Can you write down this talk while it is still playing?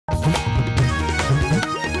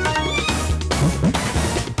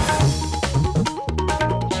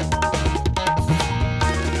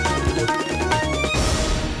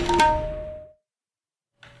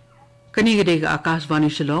Kani gede ke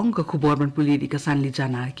AKASHVANI SHILLONG ke khubor ban puli di kesan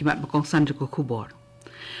lijana kimat bakongsan ke khubor.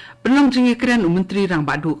 Penong jingi keren Menteri rang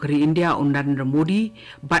badu keri India Narendra Modi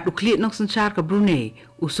badu klit nok sanchar ke Brunei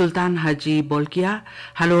Sultan Haji Bolkiah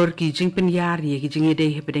halor ki jingpen yar ye ki jingi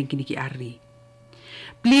dei hepedeng kini ki arri.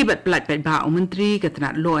 Pli bat pelat pet ba Menteri ke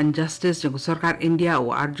tenat Law and Justice jang Sarkar India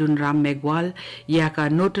o Arjun Ram Meghwal ya ka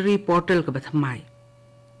notary portal ke bathamai.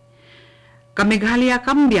 Kameghalia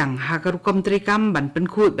kambiang hakarukom trikam ban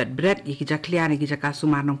penkut bat bret iki jaklian iki jaka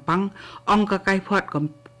sumanong pang ong ka kaipot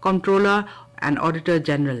Comptroller and Auditor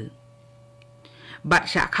General.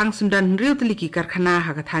 Bat syak khang sundan riu teliki karkhana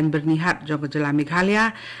hakathan bernihat jong jela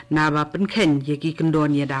Meghalia na ba penken yeki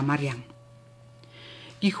kendon ya damariang.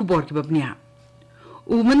 Ki khubor ki babnia.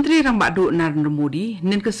 Menteri rang badu Narendra Modi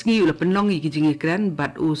nen kesengi ula penlong iki jingi keren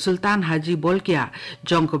bat Sultan Haji Bolkiah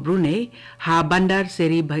jong ke Brunei ha bandar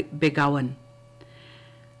Seri Begawan.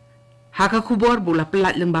 Haka kubor bula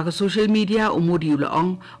pelat lembaga social media Modi ula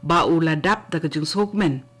ong ba ula dap tak jeng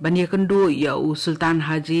sokmen bania kendu ya Sultan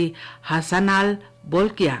Haji Hassanal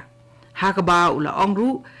Bolkiah. Haka ba ula ong ru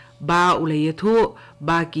ba ula yethu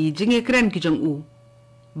ba ki jingi keren ki jong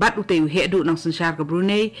Bat utai hedu nang sanchar ke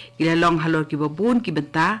Brunei kila long halor ki babun ki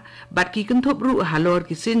benta bat ki kentup ru halor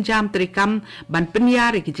ki sinjam terikam ban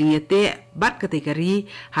penyar ki jingete bat kategori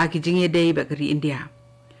ha ki jingedei ba keri India.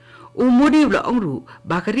 Modi ula ongru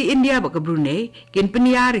ba keri India ba ke Brunei kin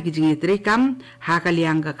penyar ki jingete terikam ha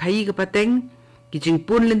kaliang ka khai ke pateng ki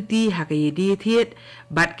jingpun lenti ha ka yedi thiet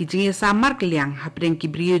bat ki jinge samar kaliang ha pedeng ki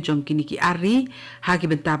brio jong kini ki ari ha ki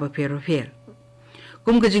benta ba fer.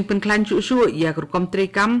 Kum kejing penklan cu ia kerukom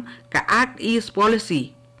trikam ka Act East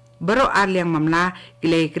Policy. Baru arliang mamla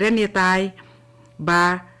kilai keren yatai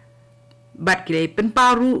ba bat kilai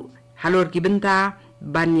penparu halor ki benta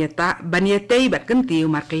banyatai bat kenti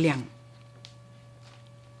umar keliang.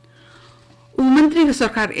 Menteri ke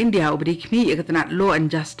Sarkar India ubedikmi ia ketenat Law and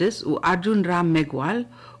Justice Arjun Ram Meghwal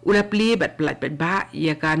ula pli bat pelat bat ba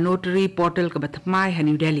ia ka notary portal ke Bathamai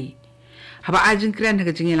New Delhi. Haba ajing keren haga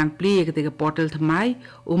jingi lang pli ketika portal thamai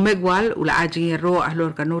Meghwal ula ajing ro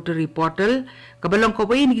ahlor ka notary portal kabalong ko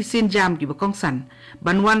bain ki sinjam ki bakongsan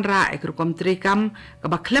banwan ra ekrukom trikam ka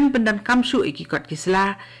ba klem pendan kam su iki kot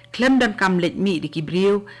kisla klem dan kam let mi di ki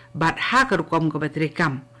brio bat ha ka rukom ka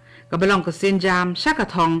batrikam kabalong ko sinjam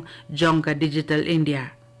sakathong jong ka Digital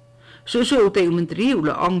India. Susu utai menteri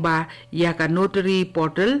ula ong ba ya ka notary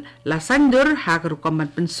portal la sandur ha ka rukom ban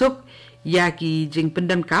pensuk ya ki jing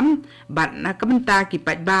pendam kam bat na kementa ki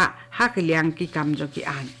pat ba ha keliang ki kam jo ki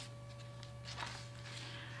an.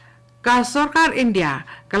 Ka Sarkar India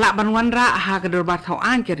kalak banwan ra ha ka dorbat thau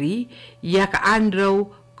an keri ya ka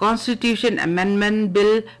andro Constitution Amendment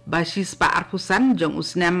Bill ba sispa arpusan jong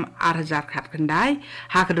usnem arhajar khat kendai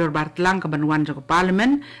ha ka dorbat lang ka banwan jo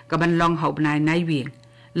parliament ka banlong hau benai nai wing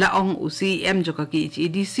la ong UCM jo ka ki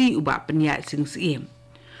EDC uba penya sing CM.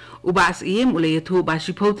 Ubas im ule yathu ba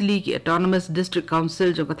shipotli ki Autonomous District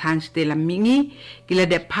Council jong kathan ste lam mingi kila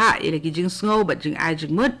de pha ile ki jing sngo ba jing ai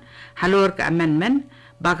jing mut halor ka amendment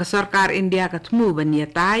ba ka Sarkar India ka thmu ban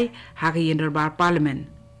yatai ha ka yender bar parliament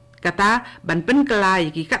kata ban pen kala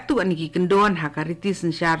ki katu ani ki kendon ha ka riti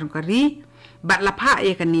sanchar ka ri bat la pha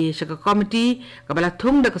ye ka ni shaka committee ka bala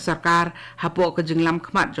thum da ka sarkar hapo ka jing lam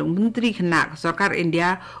khmat jong menteri khana ka Sarkar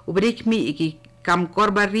India ubrik mi ki kam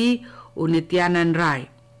korbari Nityanan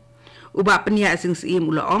Rai uba penya sing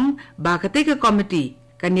sim ulaong ba ketika komiti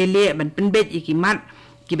kanile ban penbet ikimat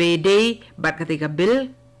kibede bat ketika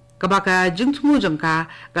bil kabaka jungtmu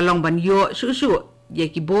jongka kalong ban yo susu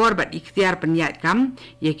ye ki bor bat ikhtiar penyat kam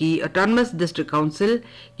ye ki Autonomous District Council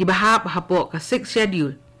ki bahap hapo ka 6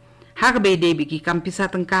 schedule ha ka bede bi ki kam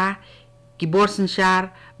pisa tengka ki bor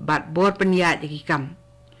sanchar bat bor penyat ye ki kam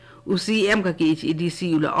UCM ka ki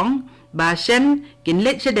EDC ulaong ba shen kin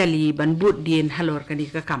let chadali ban but dien halor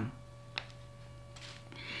kani ka kam.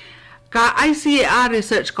 Ka ICAR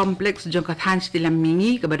Research Complex jong kathan stilam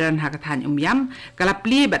mingi kebadan ha kathan umyam kala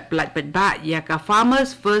pli bat pelat bat ba ya ka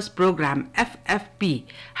Farmers First Program FFP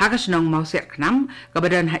ha ka snong mau set knam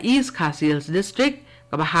kebadan ha East Khasils District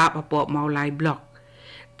ka bahap apo maulai block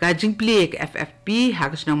ka jing pli ka FFP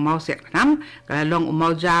ha ka snong mau set knam kala long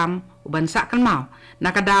umau jam uban sak kan mau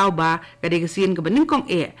nakadaw ba kadegasin ka baning kong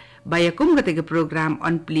bayakum ketika program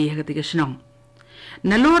on pli ha ketika snong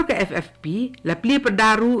Nalor ke FFP la pli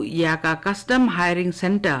perdaru ya ka Custom Hiring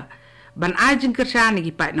Center ban ajing kerja ni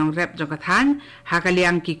ki pat nong rep jong kathan ha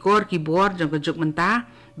kaliang ki kor ki bor jong juk menta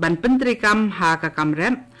ban pentri kam ha ka kam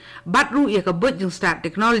rep batru ya ka but jong start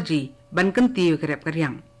technology ban kenti ke rep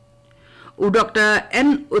karyang Dr.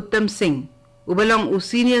 N Uttam Singh ubalong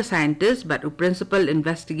senior scientist but principal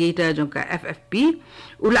investigator jong ka FFP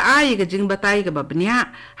ula ay ka jing batay ka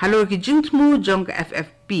babnya halor ki jing tmu jong ka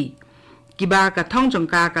FFP kiba ka thong jong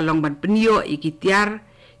ka long ban penyo ikitiar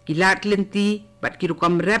kilat lenti bat ki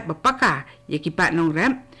rukom rep bapaka ye ki pat nong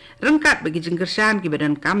rep rengkat bagi jing kersan ki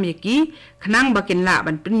badan kam ye ki khnang bakin la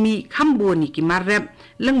ban penmi khambo ni ki mar rep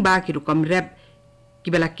lengba ki rukom rep ki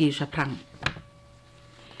balaki saprang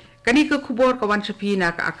kani ke khubor kawan sepi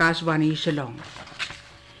na ka Akashvani Shillong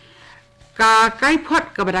ka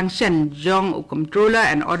kaipot ka badang sen jong Comptroller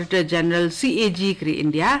and Auditor General CAG kri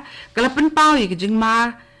India kala penpau ye jing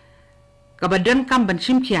ma ka badan kam ban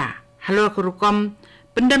simkhia halor ka rukom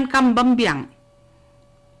pendan kam bambiang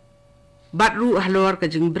batru halor ka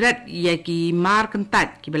jing bret ye ki mar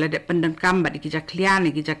kentat ki bala de pendan kam bat ki jaklian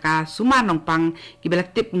ki jaka suma nongpang ki bala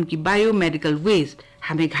tip ki biomedical waste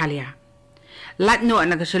ha Meghalaya latno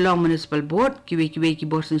na ka Shillong Municipal Board ki ki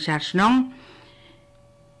board sin sharnong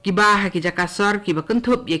ki ba ha ki jaka sor ki ba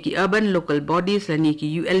kentup ye ki urban local bodies lani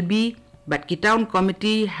ki ULB bat ki town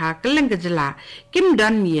committee ha keleng kejela kim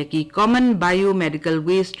dan ye ki common biomedical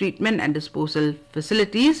waste treatment and disposal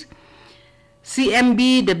facilities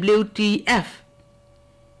CMBWTF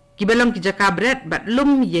ki belong ki jaka bret bat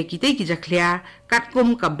lum ye ki te ki jaklia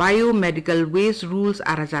katkum ka biomedical waste rules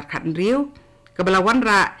arajar khat riu ka balawan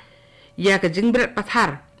ra ya ka jing bret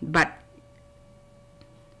pathar bat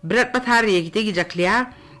bret pathar ye ki te ki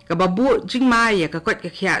jaklia ka babu jing ma ye ka kot ka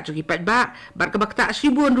khia ju ki pat ba bat ka bakta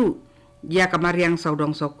shibun ru ya ka mariang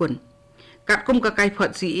saudong sokun katkum ka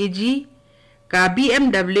kaipot CAG ka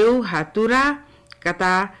BMW hatura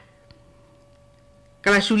kata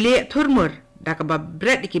kala shule thurmur da ka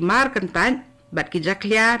bret ki mar kantan bat ki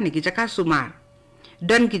jaklia ni ki jaka sumar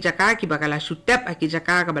dan ki jaka ki bakala shutep ki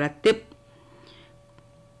jaka ka bala tip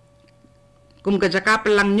kum ka jaka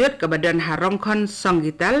pelang nyut ka badan harongkon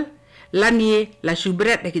songgital lani la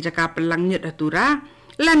shubret ki jaka pelang nyut atura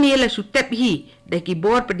lani la shutep hi da ki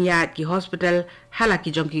board peniat ki hospital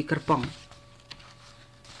halaki jongki kerpong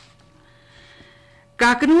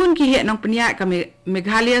ka kenun ki he nong peniat ka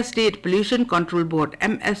Meghalaya State Pollution Control Board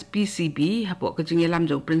MSPCB hapo ka jingelam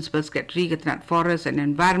jong Principal Secretary ka Tenat Forest and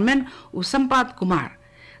Environment Usampat Kumar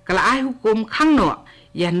kala ai hukum khangno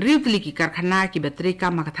yan riutli ki karkhana ki batri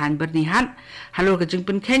ka makathan bernihat halor ka jing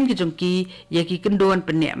pen ki jongki ye ki kendon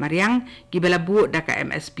penek mariang ki bela bu da ka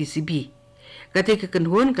MSPCB kate ke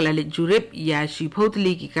kenhun kala lit jurip ya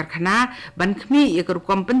shipotli ki karkhana ban khmi ye ka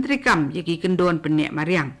rukom pentrikam ye ki kendon penek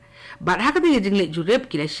mariang bat hakati jing lit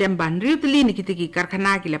jurip kila shem ban riutli ni ki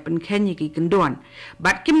karkhana kila pen ye ki kendon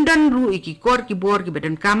bat kim dan ru ki kor ki bor ki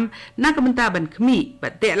badan kam na ka benta ban khmi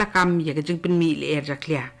bat te la kam ye ka jing pen mi le er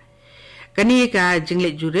jaklia kani ka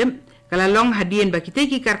jinglet jurem kala long hadien bakite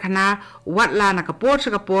ki karkhana watla na kapor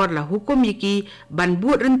sakapor la hukum yiki ban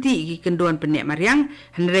buat renti ki kendon penek mariang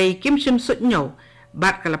hanrei kim sim sut nyo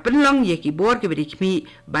bat kala penlong yeki bor ki berikmi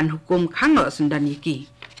ban hukum khangno sendan yiki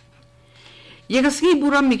ye kasgi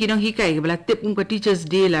buram yiki dong hikai ke bala tip ka teachers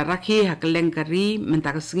day la rakhe hakleng kari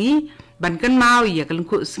mentak sngi ban kan mau ye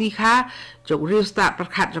kalengku sngi kha jok riusta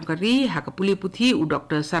prakhat jong kari hakapuli puthi u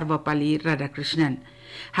Dr. Sarvapali Radhakrishnan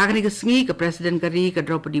Hakani kesengi ke Presiden kari ke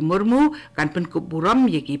Draupadi Murmu kan penkup buram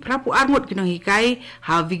yeki prapu armut kinong hikai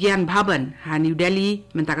ha Vigyan Bhavan ha New Delhi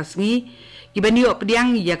menta kesengi kibaniyo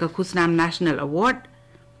pediang ya ke Kusnam National Award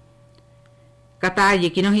kata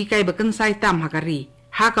yeki kinong hikai bekensai tam hakari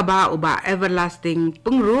ha kaba uba everlasting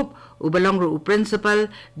pengrup ubalong ru principal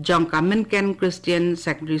jong Kamenken Christian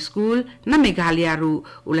Secondary School na Meghalaya ru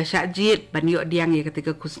ula syajit baniyo diang ya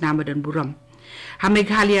ketika Kusnam dan buram ha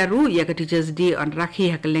Meghalaya ru ya ka teachers day on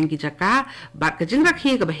rakhi ha keleng ki jaka bat ka jing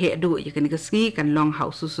rakhi ka bahe du ya kan keski kan long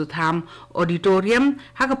house susutham auditorium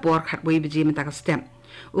ha ka por khat boi biji menta ka stem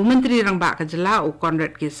u menteri rang ba ka jela u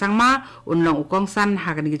Conrad ki sangma un long u kongsan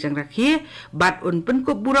ha kan ki jang rakhi bat un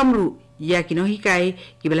penkup buram ru ya kino hikai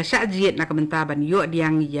ki bala syajiet na ka menta ban yo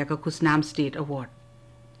diang ya ka Kusnam State Award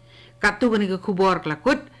katu kan ki khubor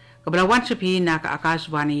klakut Kabelawan sepi na ka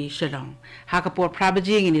Akashvani Shillong. Ha kapor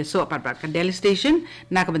prabajing ini so pat ka Delhi Station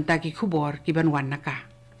na ka bentaki khubor ki banwan naka.